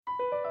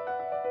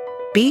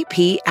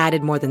BP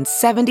added more than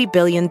 $70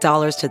 billion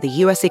to the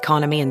U.S.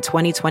 economy in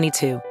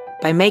 2022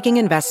 by making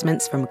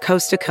investments from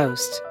coast to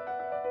coast.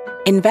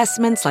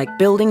 Investments like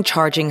building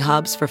charging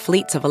hubs for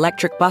fleets of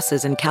electric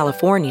buses in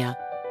California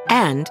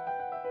and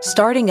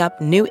starting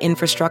up new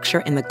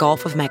infrastructure in the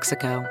Gulf of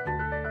Mexico.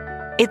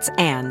 It's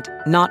and,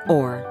 not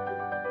or.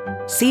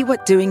 See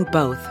what doing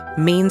both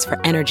means for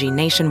energy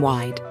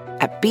nationwide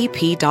at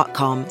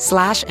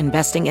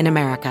bp.com/investing in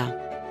America.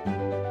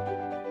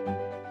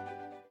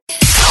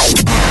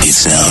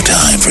 It's now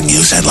time for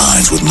news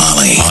headlines with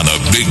Molly on a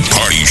Big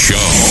Party Show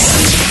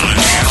on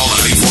Channel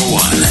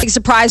 94.1. Big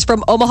surprise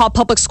from Omaha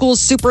Public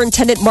Schools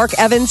Superintendent Mark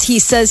Evans. He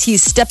says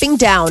he's stepping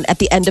down at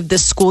the end of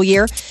this school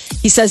year.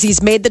 He says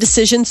he's made the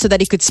decision so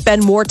that he could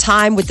spend more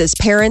time with his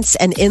parents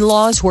and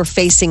in-laws who are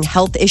facing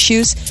health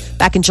issues.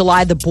 Back in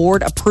July, the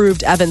board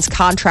approved Evans'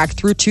 contract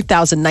through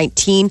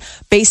 2019.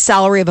 Base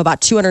salary of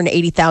about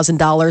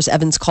 $280,000.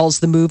 Evans calls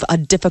the move a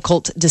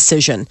difficult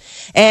decision.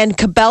 And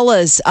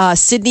Cabela's,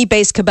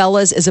 Sydney-based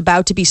Cabela's, is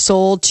about to be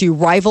sold to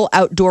rival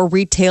outdoor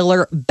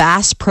retailer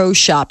Bass Pro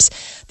Shops.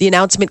 The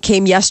announcement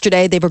came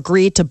yesterday. They've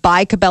agreed to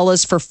buy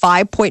Cabela's for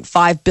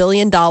 $5.5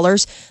 billion.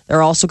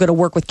 They're also going to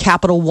work with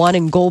Capital One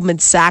and Goldman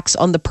Sachs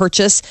on the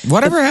purchase.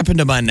 Whatever happened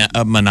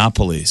to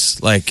monopolies?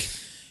 Like,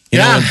 you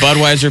know, when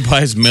Budweiser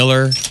buys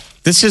Miller,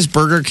 this is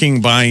Burger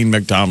King buying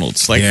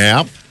McDonald's. Like,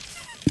 yeah.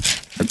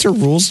 Aren't there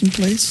rules in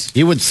place?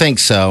 You would think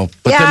so,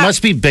 but there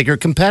must be bigger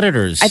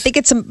competitors. I think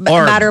it's a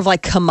matter of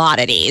like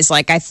commodities.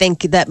 Like I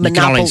think that you can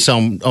only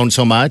own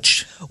so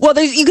much. Well,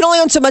 you can only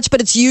own so much,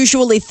 but it's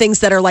usually things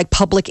that are like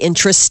public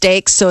interest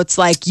stakes. So it's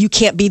like you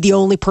can't be the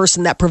only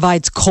person that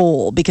provides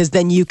coal because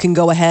then you can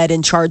go ahead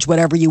and charge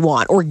whatever you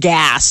want, or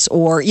gas,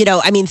 or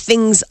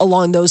things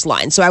along those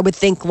lines. So I would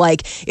think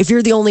like if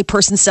you're the only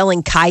person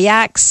selling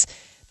kayaks,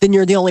 then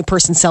you're the only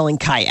person selling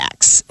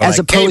kayaks, as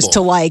opposed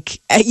to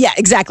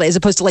as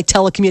opposed to like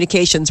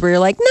telecommunications, where you're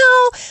like,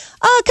 no,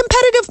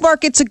 competitive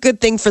market's a good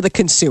thing for the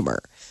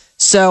consumer.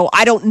 So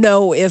I don't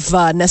know if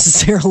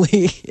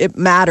necessarily it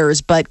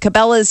matters, but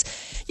Cabela's,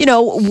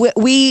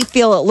 we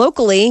feel it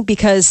locally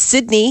because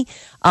Sydney,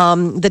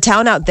 the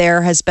town out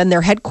there, has been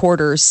their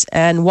headquarters.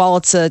 And while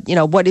it's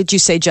what did you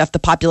say, Jeff? The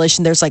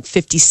population there's like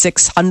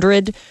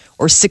 5,600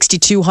 or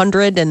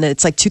 6,200, and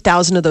it's like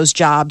 2,000 of those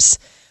jobs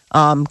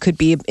could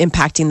be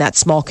impacting that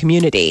small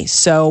community.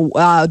 So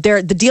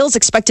the deal is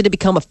expected to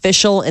become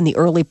official in the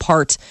early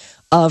part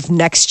of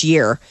next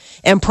year.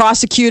 And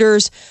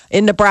prosecutors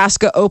in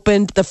Nebraska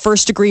opened the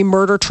first-degree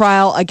murder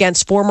trial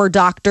against former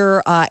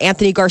doctor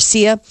Anthony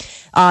Garcia.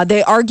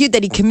 They argued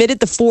that he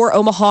committed the 4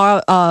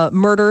 Omaha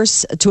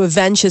murders to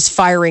avenge his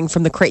firing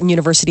from the Creighton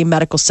University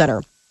Medical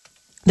Center.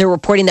 They're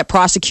reporting that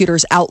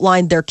prosecutors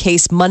outlined their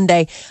case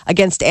Monday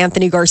against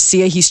Anthony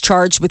Garcia. He's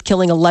charged with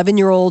killing the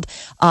 11-year-old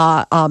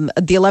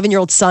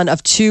son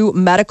of 2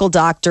 medical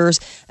doctors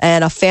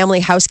and a family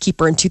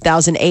housekeeper in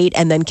 2008,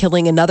 and then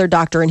killing another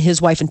doctor and his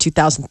wife in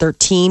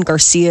 2013.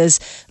 Garcia's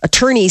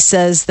attorney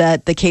says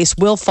that the case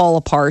will fall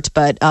apart,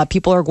 but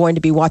people are going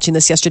to be watching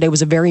this. Yesterday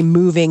was a very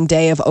moving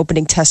day of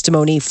opening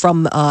testimony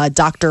from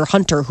Dr.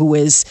 Hunter, who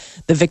is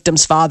the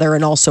victim's father,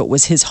 and also it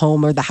was his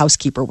home where the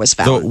housekeeper was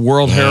found. The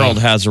World Herald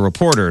has a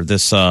report.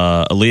 This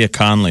Aaliyah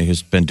Conley,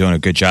 who's been doing a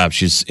good job.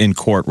 She's in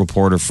court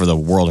reporter for the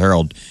World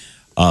Herald,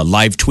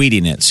 live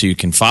tweeting it so you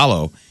can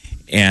follow.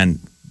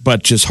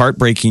 But just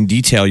heartbreaking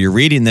detail. You're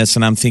reading this,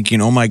 and I'm thinking,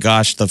 oh my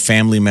gosh, the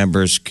family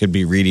members could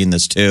be reading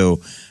this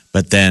too.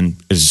 But then,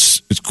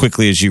 as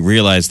quickly as you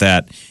realize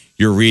that,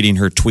 you're reading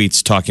her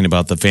tweets talking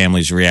about the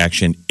family's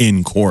reaction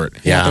in court.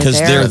 Yeah,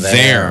 because they're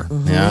there,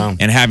 Mm-hmm. Yeah,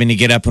 and having to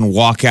get up and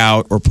walk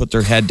out or put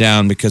their head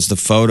down because the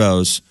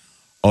photos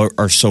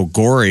are so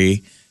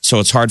gory. So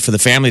it's hard for the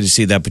family to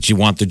see that, but you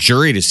want the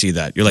jury to see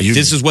that. You're like,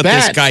 this is what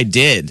this guy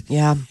did.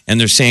 Yeah. And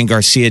they're saying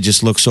Garcia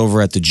just looks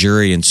over at the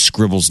jury and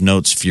scribbles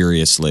notes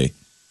furiously.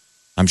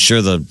 I'm sure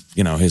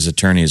his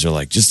attorneys are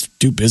like, just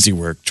do busy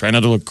work. Try not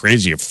to look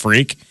crazy, you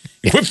freak.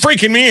 Quit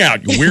freaking me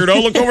out, you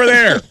weirdo. Look over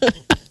there.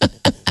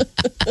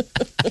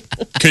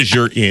 Because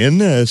you're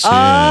innocent.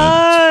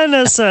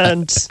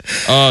 Innocent.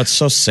 Oh, it's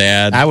so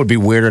sad. I would be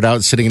weirded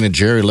out sitting in a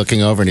jury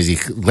looking over, and as he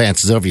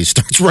glances over, he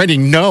starts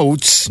writing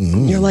notes.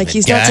 You're like,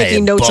 he's not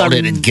taking notes on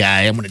me.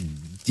 Guy. I'm going to,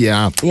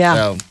 yeah.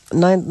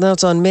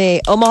 Notes on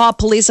me. Omaha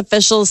police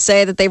officials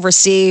say that they've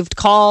received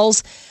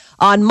calls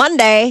on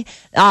Monday,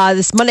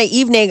 this Monday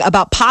evening,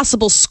 about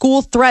possible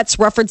school threats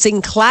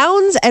referencing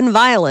clowns and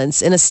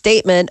violence. In a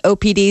statement,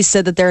 OPD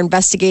said that they're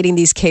investigating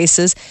these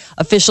cases.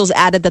 Officials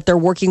added that they're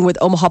working with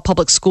Omaha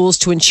Public Schools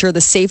to ensure the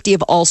safety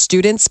of all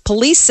students.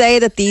 Police say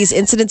that these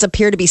incidents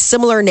appear to be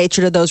similar in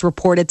nature to those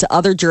reported to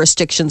other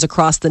jurisdictions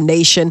across the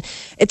nation.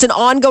 It's an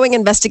ongoing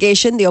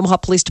investigation. The Omaha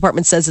Police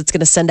Department says it's going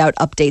to send out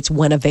updates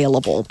when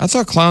available. I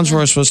thought clowns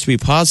were supposed to be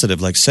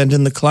positive, like send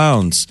in the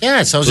clowns.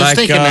 Yes, I was just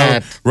thinking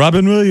that.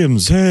 Robin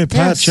Williams, hey,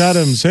 Patch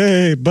Adams,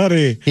 hey,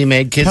 buddy. He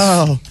made kids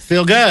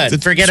feel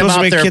good. Forget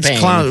about their pain.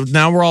 Clowns.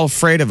 Now we're all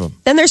afraid of him.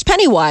 Then there's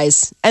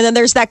Pennywise. And then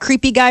there's that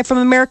creepy guy from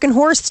American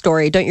Horror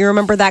Story. Don't you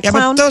remember that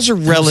clown? But those are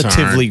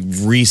relatively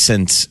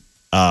recent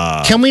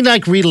Can we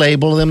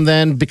relabel them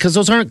then? Because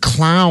those aren't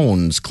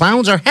clowns.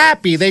 Clowns are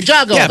happy. They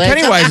juggle. Yeah, they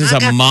Pennywise is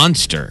a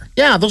monster.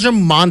 Yeah, those are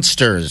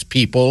monsters,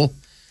 people.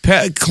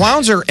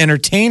 Clowns are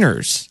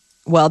entertainers.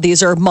 Well,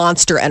 these are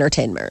monster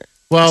entertainment.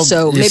 Well,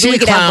 so you maybe see we a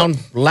could clown,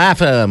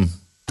 laugh at them.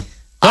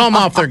 Throw them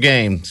off their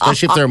game,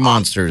 especially if they're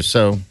monsters.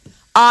 So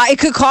it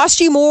could cost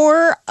you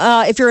more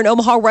if you're an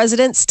Omaha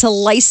resident to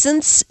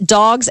license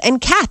dogs and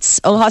cats.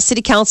 Omaha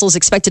City Council is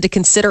expected to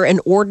consider an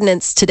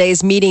ordinance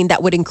today's meeting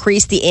that would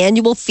increase the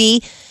annual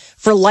fee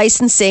for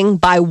licensing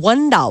by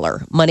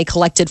 $1. Money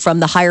collected from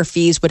the higher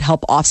fees would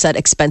help offset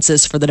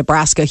expenses for the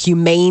Nebraska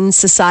Humane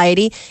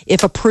Society.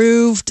 If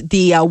approved,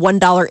 the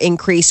 $1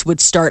 increase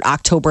would start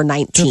October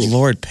 19th. Good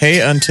Lord,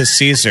 pay unto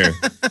Caesar.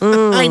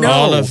 I know.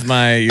 All of your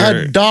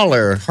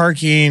 $1.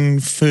 parking,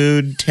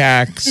 food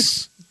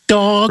tax,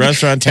 Dog.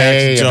 restaurant tax.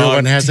 Hey, dog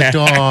everyone has tax. a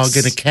dog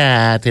and a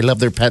cat. They love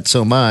their pet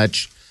so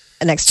much.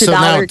 An extra So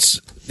now dollar. it's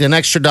an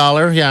extra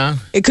 $1, yeah.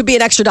 It could be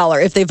an extra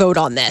 $1 if they vote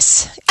on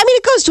this. I mean,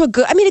 it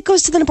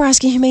goes to the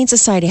Nebraska Humane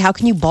Society. How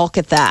can you balk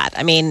at that?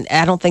 I mean,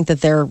 I don't think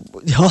that they're,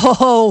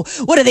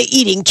 what are they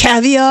eating?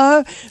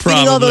 Caviar?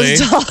 Feeding all those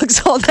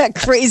dogs all that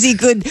crazy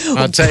good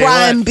I'll tell you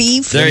prime what.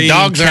 beef? They're eating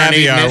dogs aren't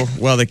eating caviar. it.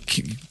 Well, the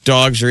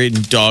dogs are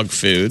eating dog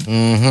food.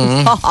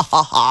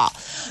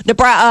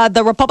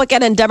 The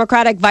Republican and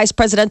Democratic vice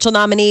presidential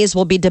nominees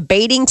will be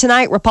debating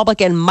tonight.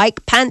 Republican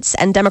Mike Pence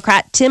and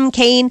Democrat Tim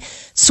Kaine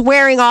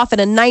swearing off in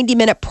a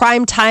 90-minute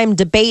primetime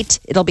debate.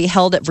 It'll be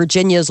held at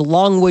Virginia's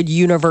Longwood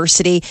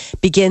University.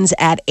 Begins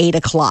at 8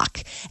 o'clock.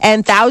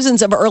 And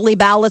thousands of early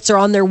ballots are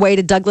on their way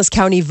to Douglas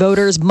County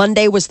voters.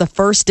 Monday was the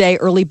first day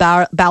early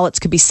ballots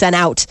could be sent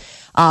out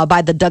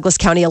by the Douglas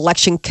County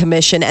Election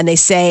Commission, and they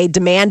say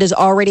demand is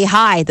already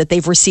high, that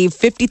they've received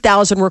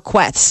 50,000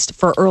 requests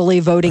for early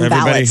voting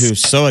Everybody ballots.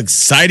 who's so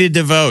excited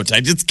to vote.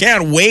 I just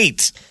can't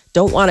wait.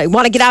 Don't want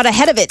to get out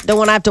ahead of it. Don't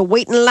want to have to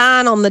wait in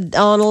line on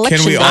election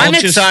Can we day. all I'm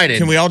just, excited.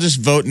 Can we all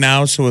just vote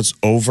now so it's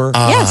over?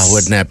 Yes.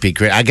 Wouldn't that be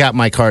great? I got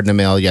my card in the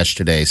mail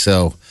yesterday,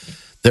 so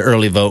the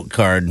early vote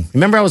card.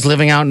 Remember, I was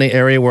living out in the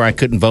area where I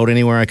couldn't vote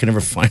anywhere. I could never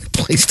find a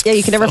place to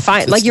You can never vote.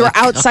 find It's you were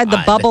outside the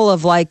God. bubble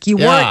of you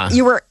Yeah.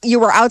 weren't you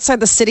were outside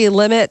the city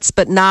limits,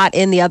 but not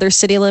in the other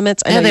city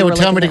limits. I know Yeah, they you would were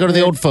tell me living to go to the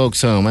there. old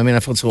folks' home. I mean, I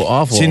felt so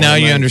awful. See, now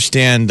I'm you like,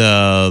 understand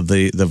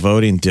the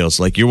voting deals.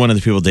 Like, you're one of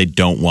the people they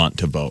don't want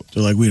to vote.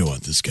 They're like, we don't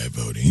want this guy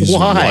voting. He's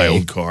Why? a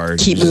wild card.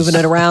 Keep moving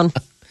it around.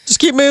 Just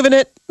keep moving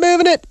it.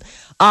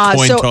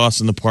 Coin So toss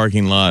in the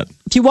parking lot.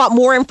 if you want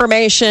more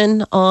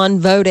information on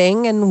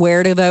voting and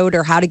where to vote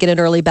or how to get an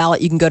early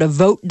ballot, you can go to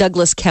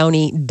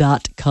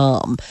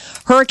votedouglascounty.com.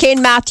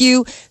 Hurricane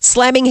Matthew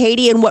slamming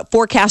Haiti in what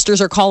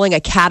forecasters are calling a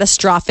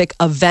catastrophic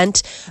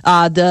event.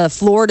 The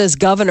Florida's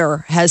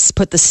governor has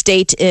put the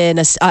state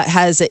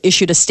has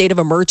issued a state of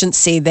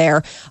emergency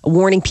there,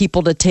 warning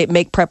people to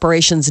make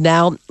preparations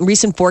now.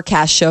 Recent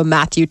forecasts show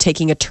Matthew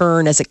taking a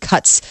turn as it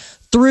cuts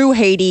through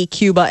Haiti,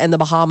 Cuba, and the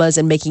Bahamas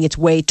and making its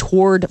way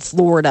toward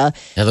Florida.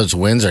 Yeah, those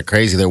winds are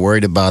crazy. They're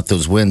worried about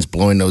those winds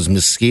blowing those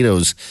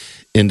mosquitoes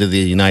into the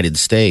United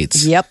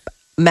States. Yep.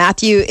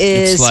 Matthew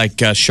is... It's like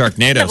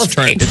Sharknado's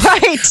turn.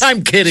 right.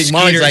 I'm kidding.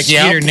 Molly's like,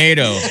 yeah.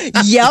 Skeeter-nado.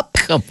 Yep.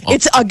 Come on.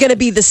 It's going to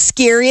be the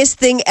scariest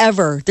thing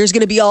ever. There's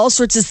going to be all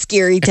sorts of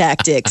scary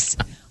tactics.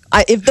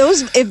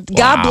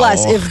 God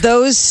bless, if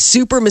those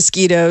super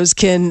mosquitoes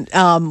can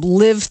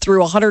live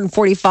through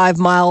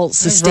 145-mile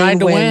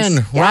sustained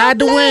winds. Ride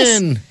the bless.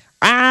 wind.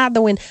 Ride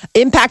the wind.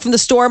 Impact from the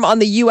storm on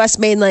the U.S.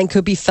 mainland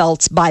could be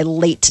felt by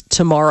late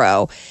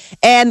tomorrow.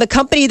 And the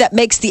company that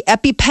makes the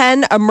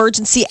EpiPen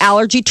emergency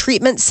allergy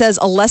treatment says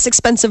a less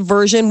expensive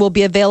version will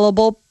be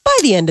available by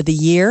the end of the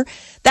year.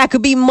 That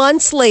could be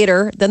months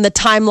later than the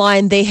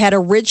timeline they had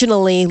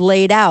originally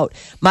laid out.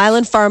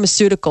 Mylan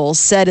Pharmaceuticals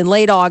said in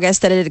late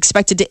August that it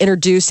expected to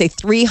introduce a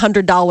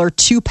 $300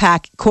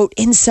 two-pack, quote,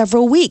 in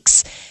several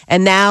weeks.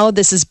 And now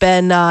this has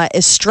been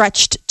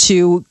stretched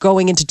to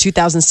going into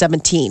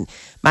 2017.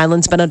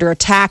 Mylan's been under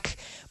attack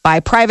by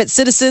private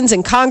citizens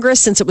and Congress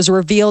since it was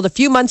revealed a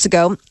few months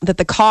ago that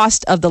the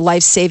cost of the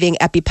life-saving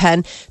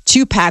EpiPen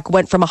two-pack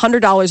went from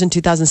 $100 in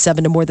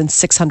 2007 to more than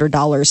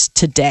 $600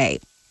 today.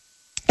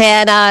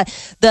 And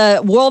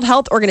the World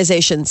Health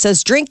Organization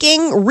says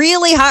drinking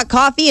really hot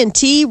coffee and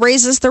tea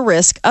raises the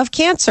risk of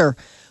cancer.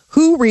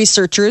 WHO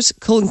researchers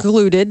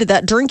concluded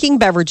that drinking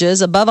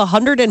beverages above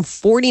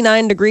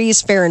 149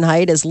 degrees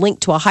Fahrenheit is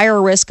linked to a higher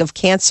risk of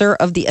cancer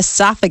of the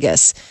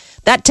esophagus.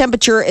 That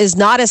temperature is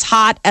not as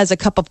hot as a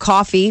cup of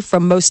coffee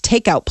from most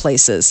takeout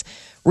places.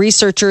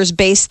 Researchers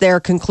based their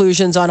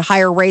conclusions on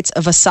higher rates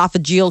of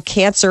esophageal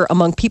cancer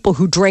among people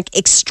who drink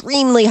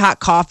extremely hot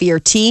coffee or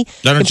tea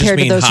That don't just compared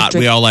to mean those who hot.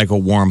 drink. We all like a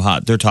warm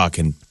hot. They're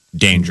talking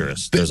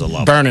dangerous. There's a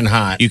level. Burning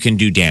hot. You can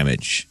do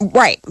damage.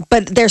 Right,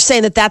 but they're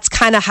saying that that's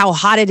kind of how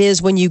hot it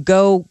is when you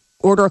go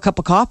order a cup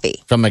of coffee.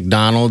 From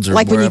McDonald's or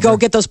Like when you wherever. go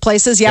get those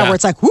places, Yeah. where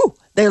it's like, whoo,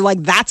 they're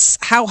like, that's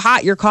how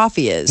hot your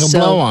coffee is. You'll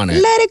blow on it.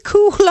 Let it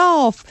cool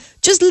off.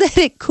 Just let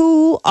it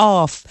cool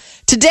off.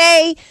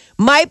 Today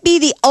might be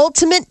the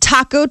ultimate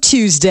Taco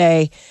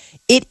Tuesday.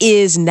 It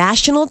is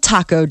National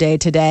Taco Day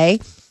today.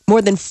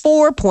 More than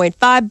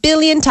 4.5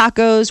 billion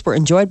tacos were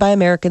enjoyed by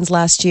Americans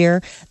last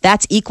year.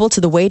 That's equal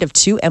to the weight of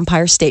 2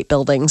 Empire State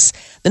Buildings.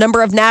 The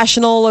number of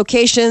national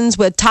locations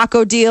with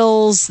taco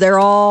deals, they're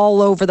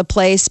all over the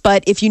place.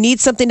 But if you need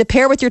something to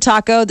pair with your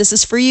taco, this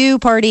is for you,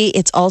 party.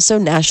 It's also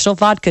National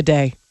Vodka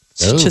Day.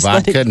 Oh,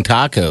 vodka and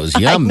tacos.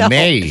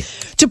 Yummy.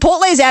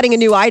 Chipotle is adding a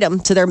new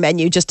item to their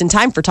menu just in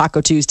time for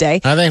Taco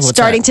Tuesday. Are they? What's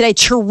Starting that? today,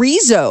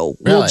 chorizo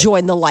will Really?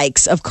 join the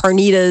likes of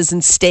carnitas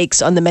and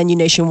steaks on the menu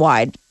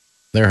nationwide.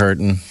 They're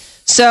hurting.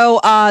 So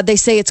they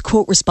say it's,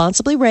 quote,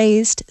 responsibly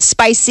raised,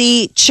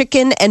 spicy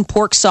chicken and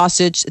pork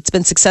sausage. It's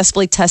been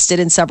successfully tested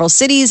in several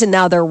cities, and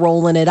now they're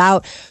rolling it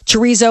out.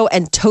 Chorizo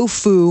and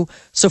tofu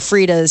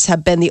sofritas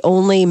have been the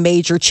only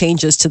major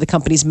changes to the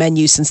company's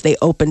menu since they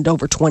opened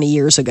over 20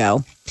 years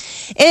ago.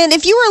 And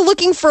if you are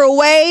looking for a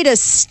way to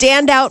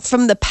stand out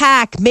from the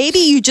pack, maybe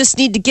you just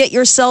need to get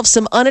yourself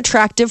some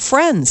unattractive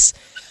friends.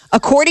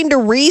 According to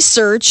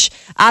research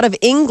out of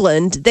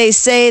England, they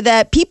say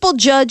that people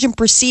judge and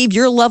perceive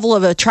your level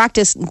of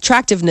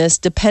attractiveness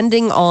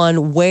depending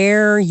on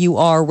where you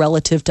are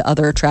relative to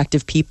other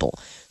attractive people.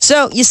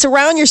 So you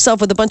surround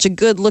yourself with a bunch of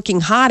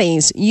good-looking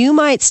hotties, you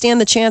might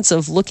stand the chance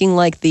of looking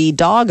like the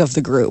dog of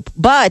the group.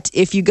 But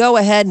if you go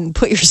ahead and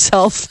put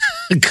yourself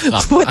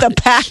with a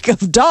pack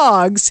of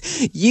dogs,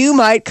 you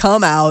might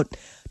come out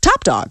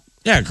top dog.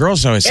 Yeah,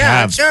 girls always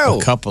have a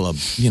couple of,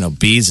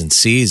 B's and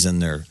C's in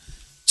their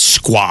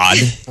squad.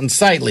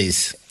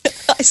 Unsightlies.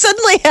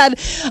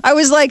 I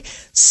was like,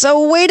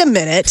 so wait a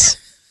minute.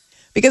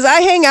 Because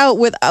I hang out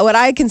with what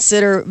I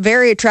consider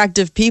very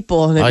attractive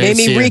people, and it made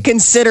me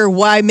reconsider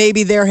why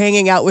maybe they're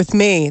hanging out with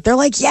me. They're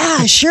like,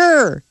 yeah,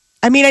 sure.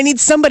 I mean, I need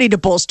somebody to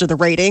bolster the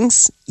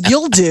ratings.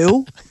 You'll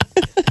do.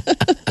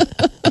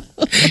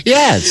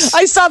 Yes.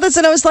 I saw this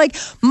and I was like,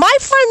 my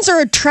friends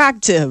are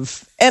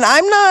attractive, and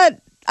I'm not.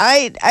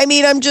 I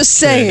mean, I'm just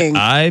saying.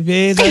 I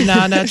be the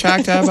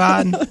non-attractive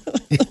one.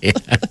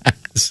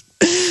 Yes.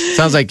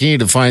 Sounds like you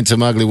need to find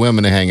some ugly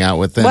women to hang out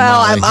with. Then,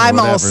 well, Molly, I'm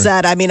all whatever.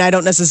 set. I mean, I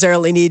don't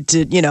necessarily need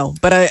to,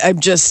 but I'm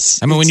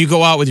just. I mean, when you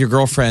go out with your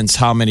girlfriends,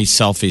 how many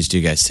selfies do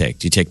you guys take?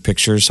 Do you take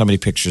pictures? How many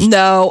pictures?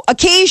 No,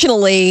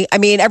 occasionally. I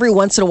mean, every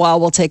once in a while,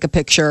 we'll take a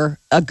picture,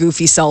 a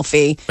goofy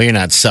selfie. But you're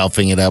not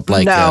selfing it up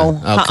like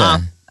No.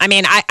 okay. I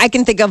mean, I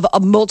can think of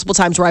multiple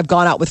times where I've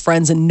gone out with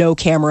friends and no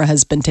camera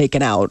has been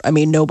taken out. I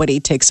mean, nobody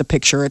takes a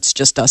picture. It's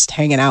just us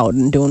hanging out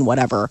and doing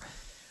whatever.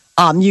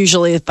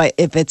 Usually,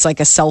 if it's like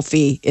a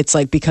selfie, it's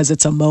like because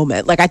it's a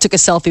moment. Like I took a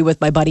selfie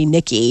with my buddy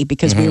Nikki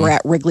because we were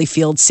at Wrigley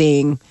Field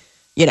seeing,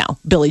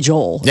 Billy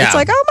Joel. Yeah. It's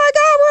like, oh my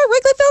God, we're at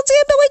Wrigley Field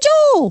seeing Billy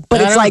Joel.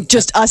 But it's like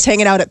just us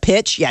hanging out at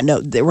pitch. Yeah,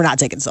 no, we're not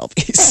taking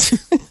selfies.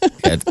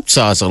 Got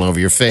sauce all over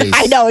your face.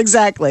 I know,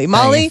 exactly.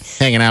 Molly?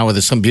 Hanging out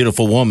with some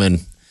beautiful woman.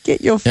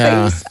 Get your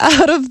face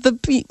out of the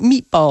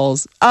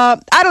meatballs. I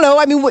don't know.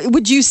 I mean,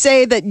 would you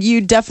say that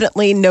you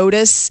definitely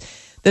notice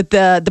that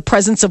the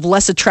presence of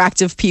less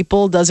attractive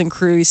people does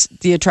increase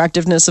the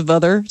attractiveness of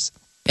others?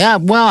 Yeah,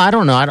 well, I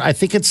don't know. I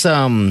think it's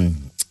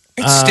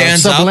It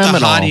stands out the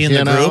hottie in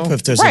the group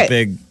if there's Right. a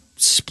big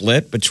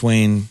split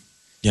between,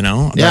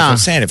 like Yeah. I'm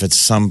saying, if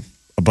it's a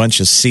bunch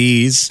of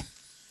C's.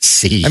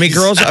 See, I mean,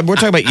 girls, we're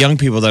talking about young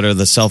people that are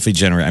the selfie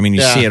generation. I mean,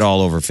 you see it all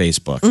over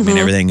Facebook. I mean,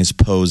 everything is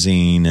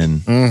posing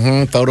and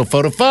photo. It's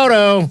a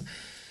photo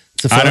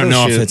I don't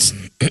know shoot.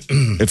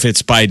 if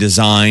it's by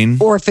design.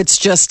 Or if it's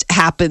just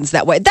happens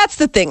that way. That's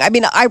the thing. I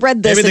mean, I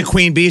read this. Maybe the and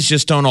queen bees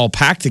just don't all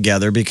pack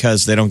together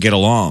because they don't get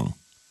along.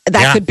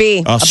 that could be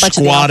A bunch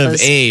squad of, of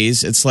the alphas.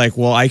 A's. It's like,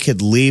 well, I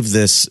could leave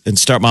this and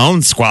start my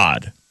own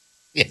squad.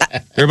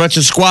 They're a bunch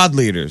of squad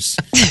leaders.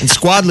 And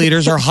squad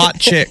leaders are hot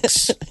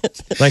chicks.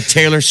 Like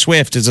Taylor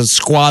Swift is a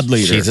squad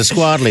leader. She's a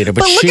squad leader,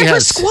 but But look she at her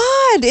has.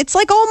 squad. It's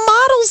like all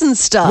models and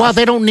stuff. Well,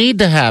 they don't need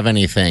to have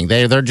anything.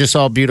 They're just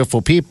all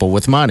beautiful people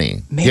with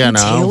money. Maybe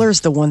Taylor's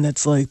the one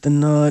that's like the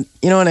nut.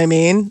 You know what I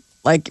mean?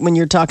 Like when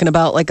you're talking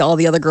about like all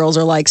the other girls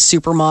are like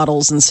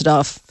supermodels and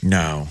stuff.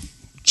 No.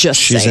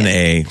 Just She's saying. an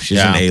A. She's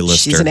an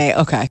A-lister. She's an A.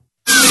 Okay.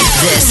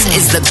 This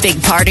is the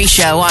Big Party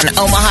Show on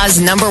Omaha's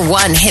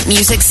 #1 hit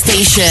music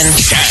station.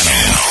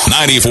 Channel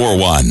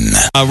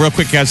 94.1. Real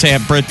quick, guys, say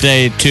happy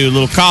birthday to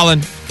little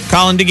Colin.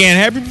 Colin DeGan,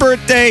 happy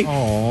birthday.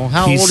 Oh,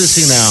 how He's old is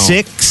he now?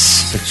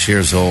 6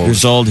 years old.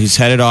 years old. He's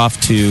headed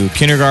off to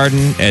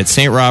kindergarten at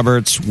St.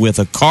 Robert's with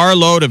a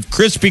carload of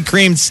Krispy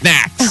Kreme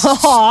snacks.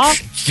 I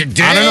don't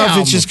know if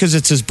it's just because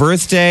it's his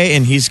birthday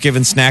and he's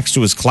giving snacks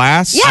to his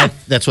class. Yeah.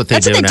 That's what they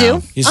That's do what they now.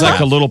 do. He's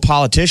like a little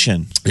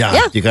politician.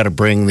 Yeah, you got to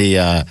bring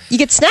the. You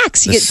get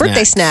snacks. You The get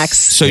birthday snacks.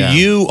 snacks. So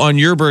you, on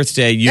your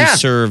birthday, you Yeah.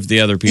 serve the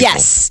other people.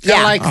 Yes. Yeah,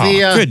 Yeah. like Oh,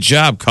 the. good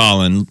job,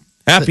 Colin.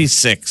 Happy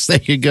 6th. There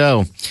you go.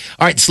 All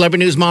right,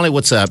 celebrity news, Molly.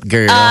 What's up,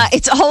 Gary?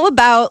 It's all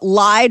about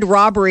lied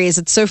robberies.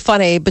 It's so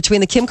funny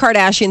between the Kim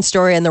Kardashian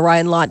story and the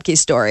Ryan Lochte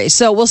story.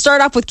 So we'll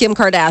start off with Kim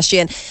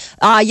Kardashian.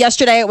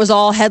 Yesterday, it was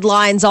all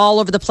headlines all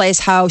over the place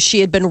how she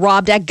had been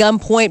robbed at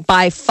gunpoint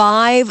by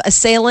 5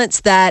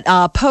 assailants that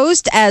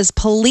posed as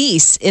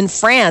police in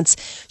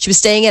France. She was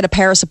staying at a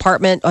Paris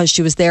apartment.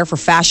 She was there for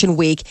Fashion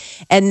Week.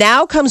 And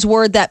now comes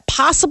word that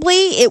possibly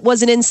it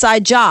was an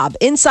inside job.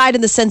 Inside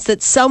in the sense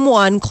that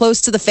someone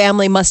close to the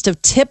family must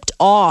have tipped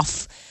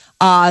off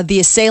the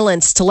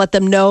assailants to let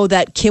them know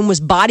that Kim was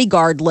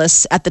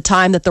bodyguardless at the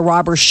time that the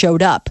robbers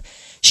showed up.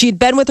 She had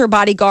been with her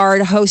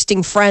bodyguard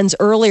hosting friends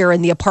earlier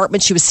in the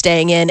apartment she was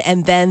staying in,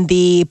 and then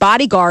the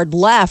bodyguard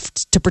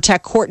left to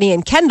protect Courtney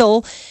and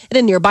Kendall at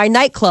a nearby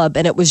nightclub.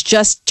 And it was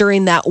just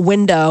during that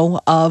window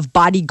of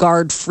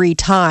bodyguard-free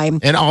time.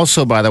 And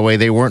also, by the way,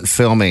 they weren't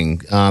filming.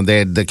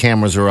 The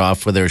cameras are off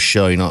for their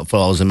show. You know, it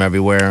follows them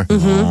everywhere.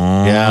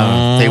 Mm-hmm.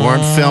 Yeah, they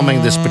weren't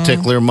filming this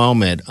particular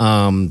moment.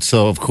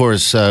 So, of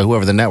course,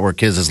 whoever the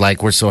network is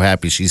like, we're so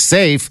happy she's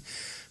safe.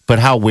 But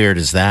how weird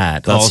is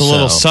that? That's also, a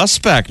little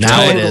suspect. Now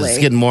Right? it is. It's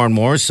getting more and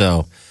more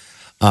so.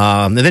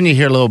 And then you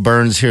hear little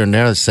burns here and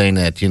there saying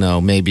that,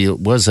 maybe it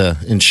was a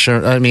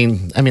insurance. I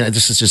mean,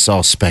 this is just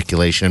all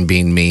speculation,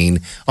 being mean.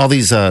 All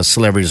these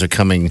celebrities are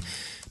coming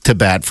to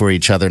bat for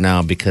each other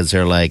now because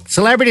they're like,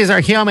 celebrities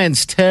are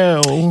humans too.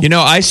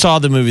 I saw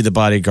the movie The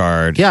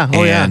Bodyguard. Yeah.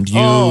 Oh, yeah. And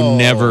you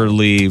never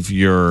leave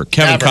your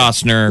Kevin Never.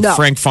 Costner, No.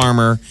 Frank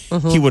Farmer.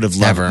 He would have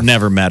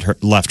never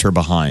left her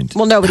behind.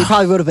 Well, no, but he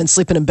probably would have been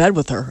sleeping in bed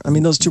with her. I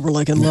mean, those two were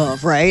like in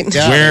love, right?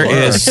 Yeah. Where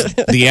is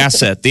the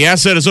asset? The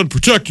asset is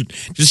unprotected.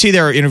 Did you see they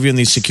were interviewing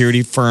these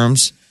security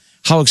firms?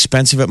 How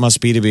expensive it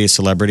must be to be a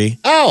celebrity.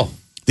 Oh.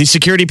 These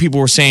security people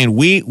were saying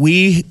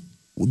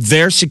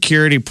their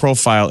security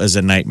profile is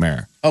a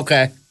nightmare.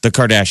 Okay. The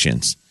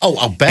Kardashians. Oh,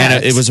 I'll bet.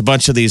 And it was a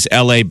bunch of these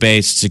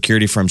LA-based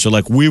security firms. So,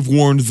 we've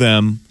warned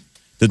them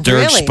that they're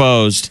Really?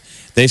 exposed.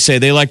 They say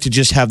they like to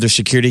just have their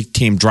security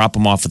team drop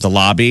them off at the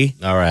lobby,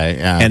 All right.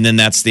 Yeah. and then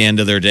that's the end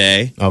of their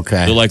day.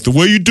 Okay. They're like, the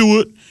way you do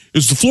it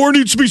is the floor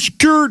needs to be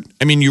secured.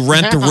 I mean, you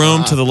rent the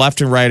room to the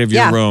left and right of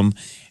your Yeah. room,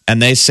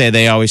 and they say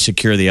they always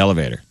secure the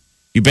elevator.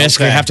 You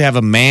basically Okay. have to have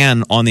a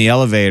man on the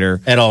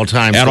elevator at all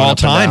times. at going all up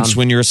and down? times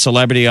when you're a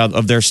celebrity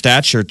of their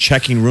stature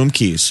checking room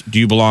keys. Do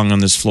you belong on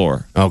this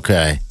floor?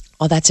 Okay.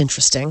 Oh, that's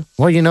interesting.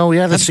 Well,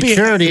 the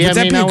security. Would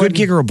that be I a good wouldn't-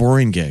 gig or a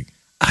boring gig?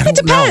 I don't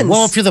depends. know.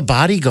 Well, if you're the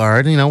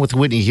bodyguard, with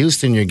Whitney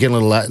Houston, you're getting a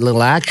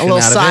little action A little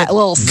out side, of it. a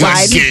little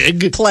side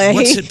gig. play.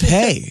 What's it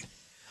pay?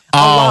 A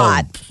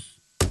lot.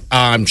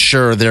 I'm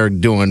sure they're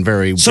doing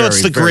very, So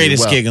it's the very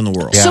greatest well. gig in the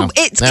world. Yeah. So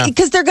it's Yeah.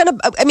 because they're going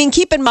to,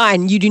 keep in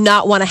mind, you do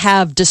not want to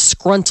have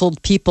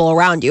disgruntled people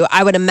around you.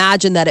 I would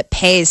imagine that it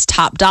pays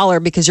top dollar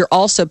because you're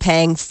also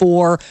paying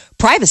for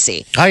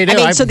privacy. Oh, you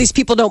do? So these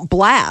people don't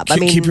blab.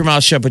 Keep your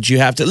mouth shut, but you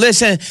have to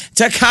listen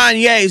to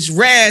Kanye's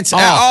rants at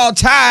all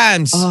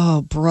times.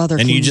 Oh, brother.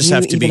 And can you just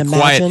have to be even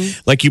quiet. imagine?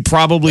 Like you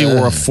probably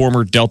were a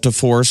former Delta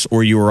Force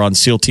or you were on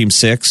SEAL Team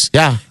 6.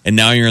 Yeah. And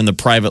now you're in the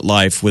private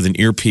life with an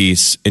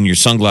earpiece and your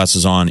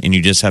sunglasses on and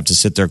you just have to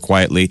sit there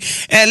quietly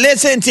and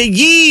listen to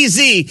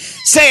Yeezy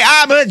say,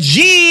 I'm a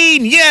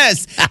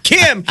genius.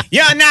 Kim,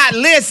 you're not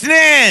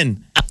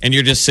listening. And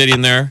you're just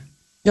sitting there.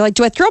 You're like,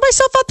 do I throw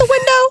myself out the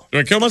window? Do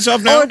I kill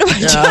myself now? Or do I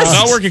It's just...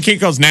 not working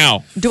Kinko's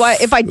now.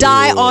 If I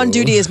die on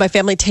duty, is my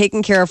family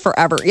taken care of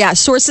forever? Yeah,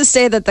 sources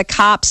say that the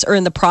cops are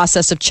in the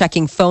process of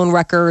checking phone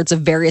records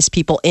of various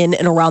people in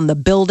and around the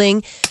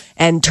building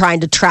and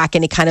trying to track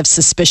any kind of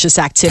suspicious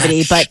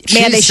activity. But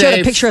man, She's they showed a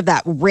safe. picture of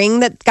that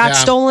ring that got Yeah.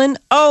 stolen.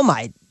 Oh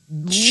my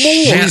Lord.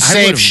 She's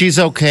safe. She's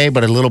okay,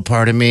 but a little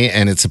part of me,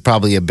 and it's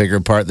probably a bigger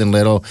part than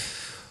little,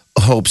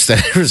 hopes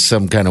that there's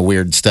some kind of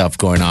weird stuff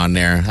going on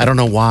there. I don't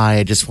know why.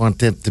 I just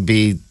want it to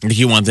be.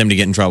 You want them to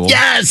get in trouble?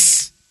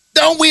 Yes!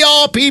 Don't we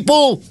all,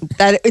 people?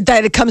 That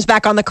it comes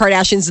back on the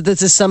Kardashians that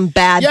this is some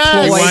bad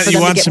Yes. ploy You for You them to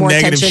want get some more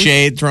negative attention.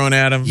 shade thrown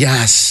at them?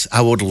 Yes,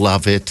 I would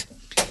love it.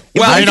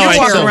 Well, But you know, it's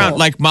I walk terrible. around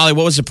like Molly.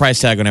 What was the price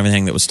tag on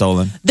everything that was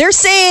stolen? They're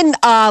saying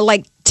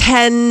like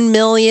 10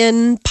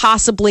 million,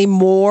 possibly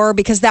more,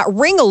 because that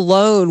ring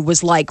alone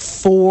was like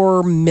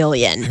 4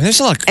 million.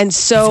 There's a lot. And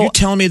so- if you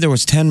tell me there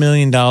was $10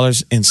 million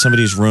in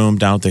somebody's room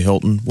down at the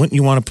Hilton, wouldn't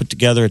you want to put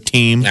together a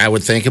team? I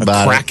would think a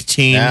about crack it.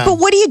 team. Yeah. But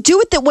what do you do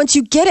with it once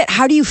you get it?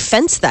 How do you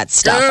fence that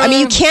stuff? I mean,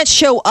 you can't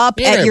show up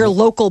at your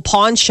local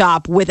pawn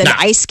shop with an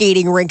ice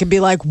skating rink and be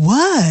like,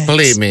 what?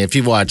 Believe me, if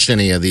you've watched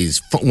any of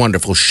these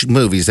wonderful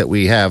movies that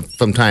we have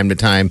from time to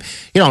time,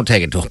 you don't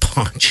take it to a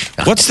pawn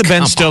shop. What's the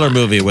Ben Come Stiller on.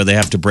 movie where they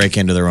have to break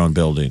into their own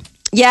building?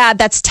 Yeah,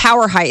 that's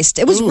Tower Heist.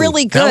 It was Ooh,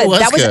 really that good. was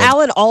That was good.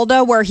 Alan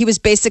Alda, where he was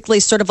basically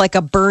sort of like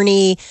a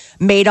Bernie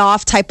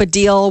Madoff type of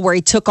deal, where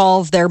he took all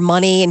of their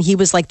money and he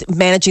was like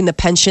managing the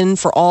pension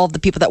for all of the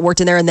people that worked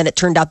in there. And then it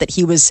turned out that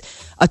he was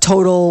a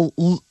total,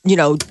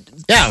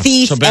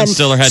 thief. So Ben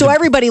Stiller had so to-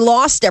 everybody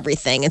lost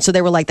everything. And so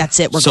they were like, that's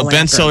it. We're So going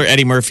Ben after Stiller, him.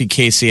 Eddie Murphy,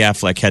 Casey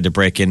Affleck had to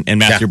break in, and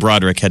Matthew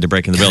Broderick had to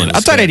break in the building. I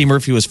was thought good. Eddie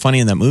Murphy was funny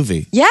in that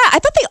movie. Yeah, I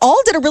thought they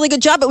all did a really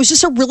good job. It was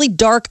just a really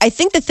dark. I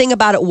think the thing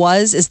about it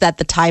is that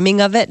the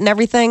timing of it and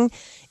everything,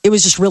 it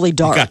was just really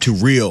dark. It got too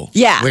real.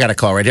 Yeah. We got a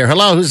call right here.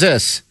 Hello, who's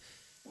this?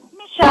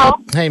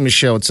 Michelle, Hey,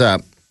 Michelle, what's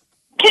up?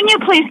 can you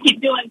please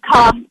keep doing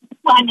Kanye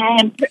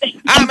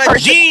and I'm a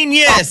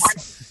genius.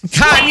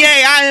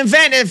 Kanye, I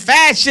invented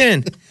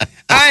fashion.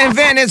 I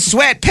invented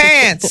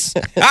sweatpants.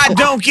 I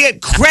don't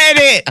get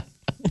credit.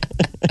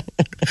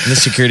 And the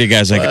security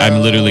guy's like,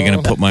 I'm literally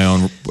going to put my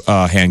own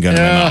handgun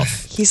in my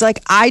mouth. He's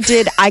like, I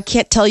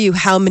can't tell you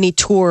how many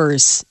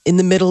tours in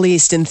the Middle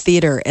East in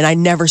theater, and I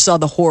never saw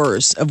the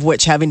horrors of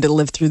which having to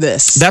live through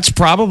this. That's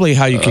probably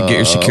how you could get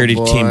your security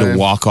team to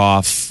walk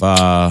off.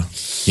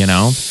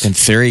 In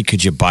theory,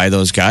 could you buy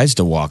those guys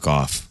to walk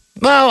off?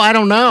 Well, I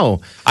don't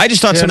know. I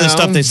just thought You some of the know?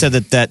 stuff they said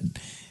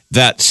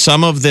that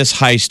some of this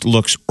heist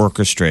looks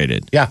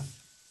orchestrated Yeah.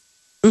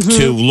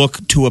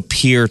 to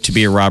appear to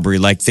be a robbery.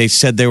 Like they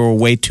said they were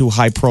way too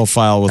high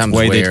profile with the Sounds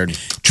way weird. they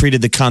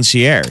treated the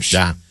concierge.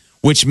 Yeah.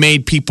 Which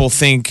made people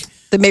think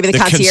that maybe the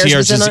concierge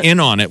was is in it. in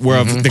on it.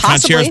 Where the Possibly.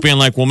 concierge being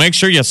like, well, make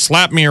sure you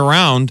slap me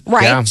around.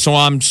 Right. Yeah. So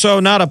I'm so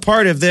not a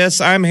part of this.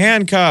 I'm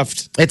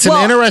handcuffed. It's Well-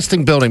 an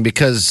interesting building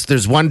because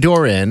there's one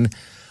door in.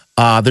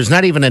 There's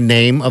not even a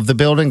name of the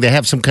building. They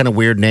have some kind of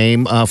weird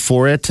name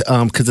for it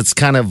because it's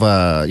kind of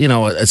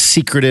a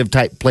secretive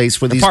type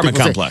place where these Apartment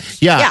people complex.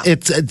 Yeah, Yeah.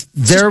 it's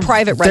their just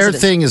private Their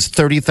residence. thing is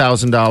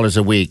 $30,000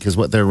 a week is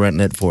what they're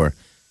renting it for.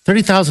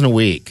 $30,000 a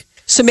week.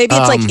 So maybe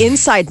it's like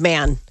Inside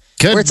Man.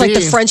 Could Where it's like the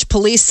be. French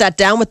police sat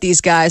down with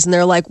these guys and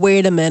they're like,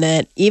 wait a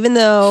minute, even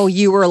though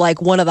you were like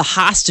one of the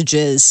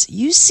hostages,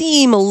 you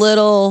seem a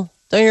little.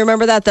 Don't you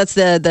remember that? That's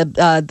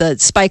the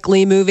Spike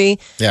Lee movie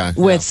Yeah,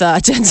 with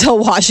Denzel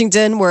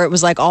Washington, where it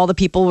was like all the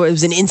people, where it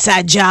was an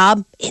inside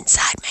job.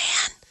 Inside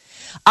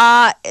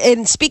Man.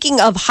 And speaking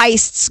of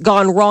heists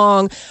gone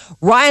wrong,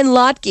 Ryan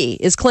Lochte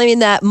is claiming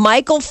that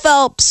Michael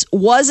Phelps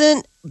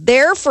wasn't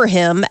there for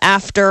him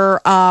after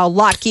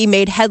Lochte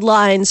made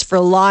headlines for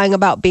lying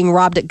about being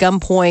robbed at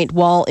gunpoint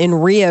while in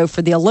Rio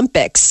for the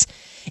Olympics.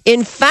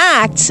 In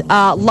fact,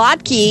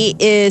 Lochte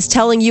is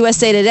telling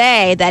USA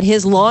Today that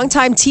his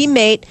longtime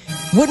teammate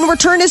wouldn't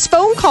return his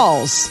phone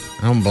calls.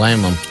 I don't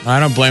blame them. I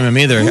don't blame him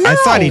either. I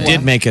thought he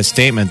did make a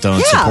statement though in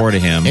Yeah. support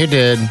of him. He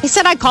did. He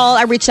said,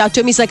 I reached out to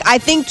him. He's like, I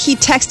think he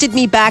texted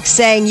me back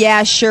saying,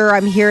 yeah, sure,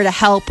 I'm here to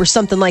help or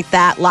something like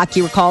that,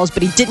 Lochte recalls,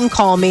 but he didn't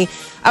call me.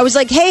 I was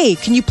like, hey,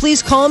 can you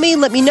please call me?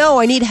 Let me know.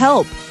 I need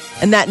help.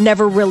 And that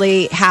never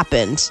really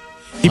happened.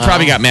 He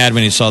probably got mad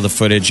when he saw the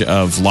footage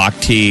of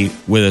Lochte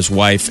with his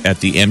wife at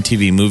the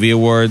MTV Movie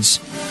Awards,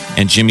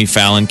 and Jimmy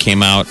Fallon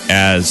came out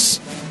as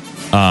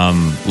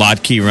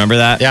Lochte. Remember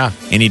that? Yeah.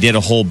 And he did a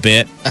whole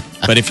bit.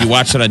 But if you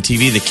watch it on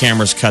TV, the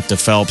camera's cut to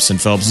Phelps,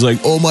 and Phelps is like,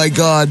 "Oh my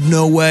God,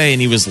 no way!"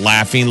 And he was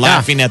laughing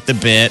at the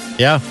bit.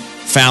 Yeah.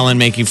 Fallon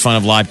making fun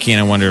of Lochte, and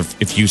I wonder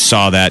if you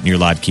saw that in your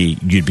Lochte,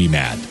 you'd be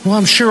mad. Well,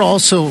 I'm sure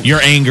also.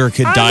 Your anger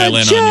could dial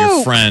in on your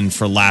joke. friend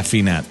for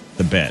laughing at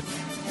the bit.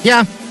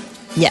 Yeah.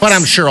 Yes. But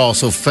I'm sure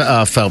also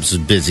Phelps is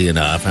busy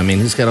enough. I mean,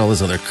 he's got all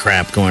this other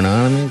crap going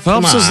on. I mean,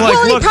 Phelps come is on. like,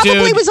 Well, look, he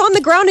probably dude. was on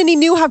the ground and he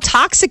knew how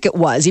toxic it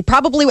was. He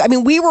probably,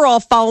 we were all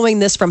following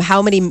this from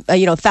how many,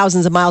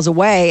 thousands of miles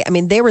away. I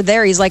mean, they were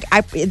there. He's like,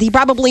 he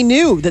probably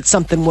knew that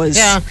something was.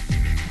 Yeah.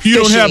 You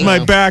don't have fishy. my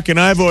back, and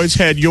I've always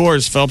had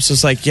yours. Phelps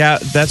is like, yeah,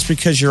 that's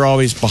because you're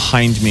always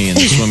behind me in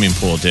the swimming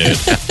pool, dude.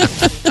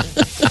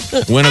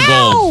 Win a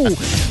gold.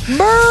 Ow!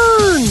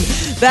 Burn!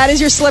 That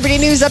is your celebrity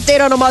news update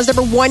on Omaha's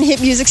 #1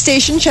 hit music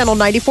station, Channel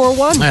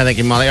 94.1. I think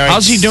you, Molly. All right.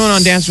 How's he doing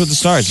on Dance with the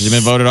Stars? Has he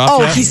been voted off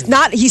Oh, yet? he's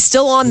not. He's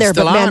still on there,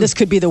 still but man, on? this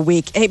could be the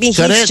week. I mean,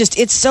 Could he's it? just.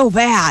 It's so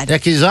bad.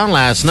 Heck, he's on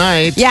last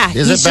night. Yeah,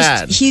 Is he's it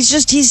bad? He's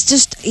just.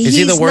 Is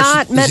he the worst?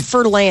 not Is meant he-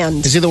 for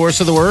land. Is he the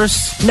worst of the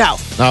worst? No.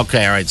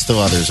 Okay, all right, still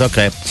others.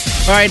 Okay.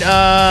 All right,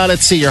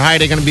 let's see. Your high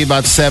day going to be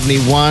about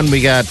 71.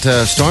 We got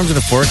storms in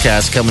the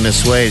forecast coming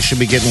this way. It should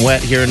be getting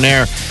wet here and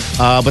there.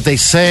 But they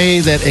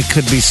say that it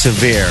could be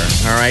severe.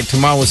 All right,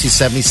 tomorrow we'll see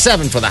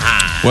 77 for the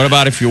high. What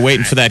about if you're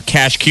waiting for that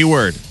cash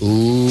keyword?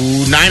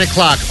 Ooh, 9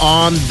 o'clock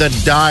on the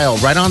dial.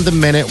 Right on the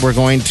minute, we're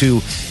going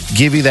to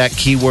give you that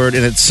keyword,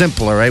 and it's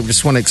simple, all right? We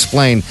just want to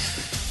explain.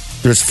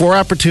 There's 4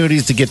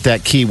 opportunities to get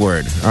that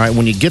keyword. All right,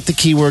 when you get the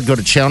keyword, go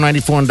to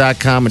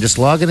channel94.com and just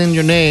log it in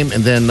your name,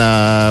 and then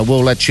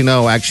we'll let you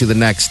know actually the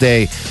next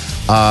day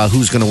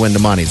who's going to win the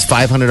money. It's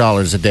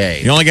 $500 a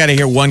day. You only got to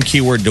hear one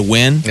keyword to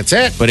win. That's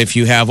it. But if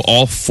you have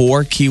all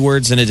 4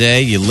 keywords in a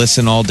day, you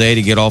listen all day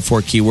to get all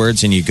 4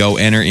 keywords, and you go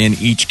enter in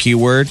each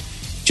keyword,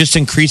 just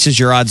increases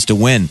your odds to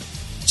win.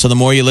 So the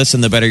more you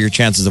listen, the better your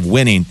chances of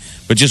winning.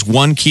 But just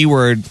one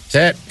keyword. That's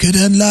it. Good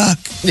unluck.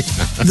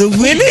 The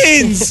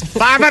winnings.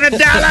 $500.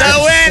 The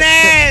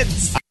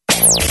winnings.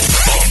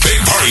 Big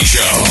Party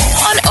Show.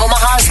 On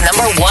Omaha's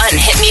 #1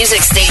 hit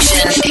music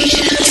station.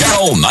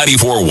 Channel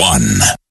 94.1.